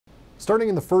Starting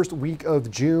in the first week of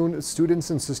June,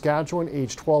 students in Saskatchewan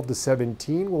aged 12 to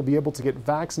 17 will be able to get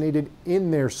vaccinated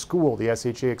in their school. The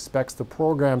SHA expects the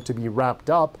program to be wrapped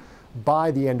up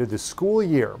by the end of the school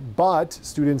year, but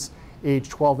students aged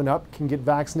 12 and up can get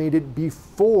vaccinated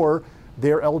before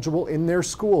they're eligible in their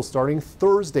school. Starting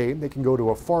Thursday, they can go to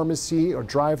a pharmacy, a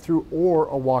drive-through, or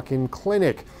a walk-in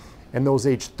clinic. And those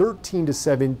aged 13 to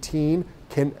 17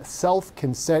 can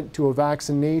self-consent to a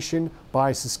vaccination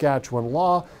by Saskatchewan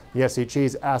law. The SHA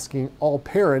is asking all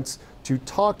parents to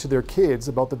talk to their kids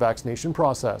about the vaccination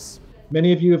process.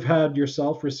 Many of you have had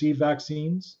yourself receive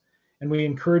vaccines, and we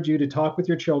encourage you to talk with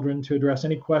your children to address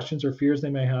any questions or fears they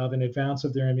may have in advance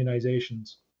of their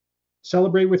immunizations.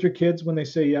 Celebrate with your kids when they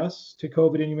say yes to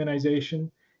COVID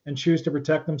immunization and choose to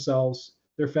protect themselves,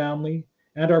 their family,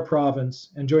 and our province,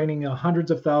 and joining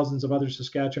hundreds of thousands of other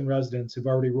Saskatchewan residents who've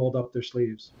already rolled up their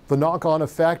sleeves. The knock-on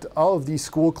effect of these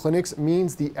school clinics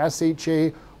means the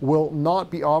SHA will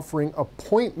not be offering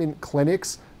appointment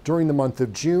clinics during the month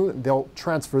of June. They'll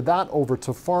transfer that over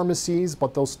to pharmacies,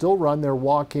 but they'll still run their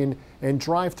walk-in and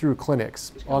drive-through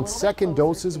clinics. On second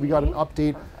doses, we got an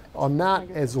update on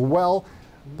that as well.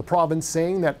 The province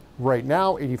saying that right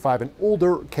now, 85 and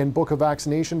older can book a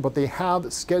vaccination, but they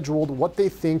have scheduled what they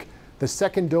think the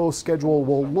second dose schedule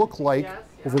will look like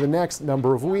over the next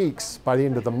number of weeks. By the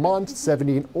end of the month,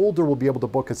 70 and older will be able to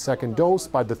book a second dose.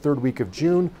 By the third week of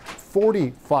June,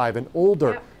 45 and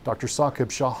older. Dr. Saqib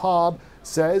Shahab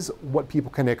says what people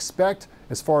can expect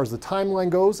as far as the timeline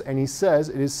goes, and he says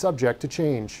it is subject to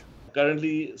change.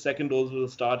 Currently, second dose will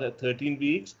start at 13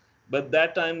 weeks, but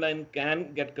that timeline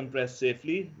can get compressed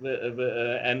safely,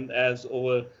 and as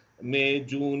over May,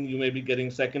 June, you may be getting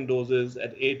second doses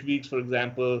at 8 weeks, for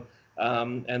example.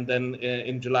 And then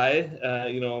in July,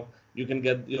 you can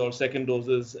get your second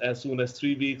doses as soon as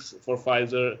 3 weeks for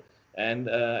Pfizer and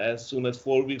as soon as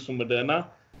 4 weeks from Moderna.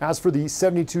 As for the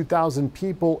 72,000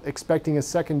 people expecting a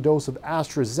second dose of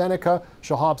AstraZeneca,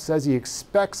 Shahab says he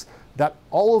expects that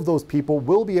all of those people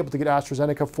will be able to get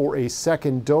AstraZeneca for a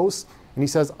second dose. And he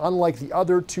says, unlike the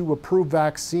other two approved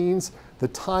vaccines, the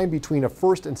time between a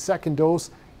first and second dose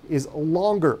is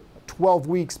longer, 12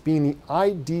 weeks being the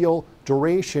ideal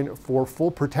duration for full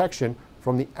protection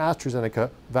from the AstraZeneca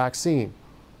vaccine.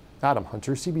 Adam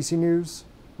Hunter, CBC News,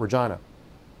 Regina.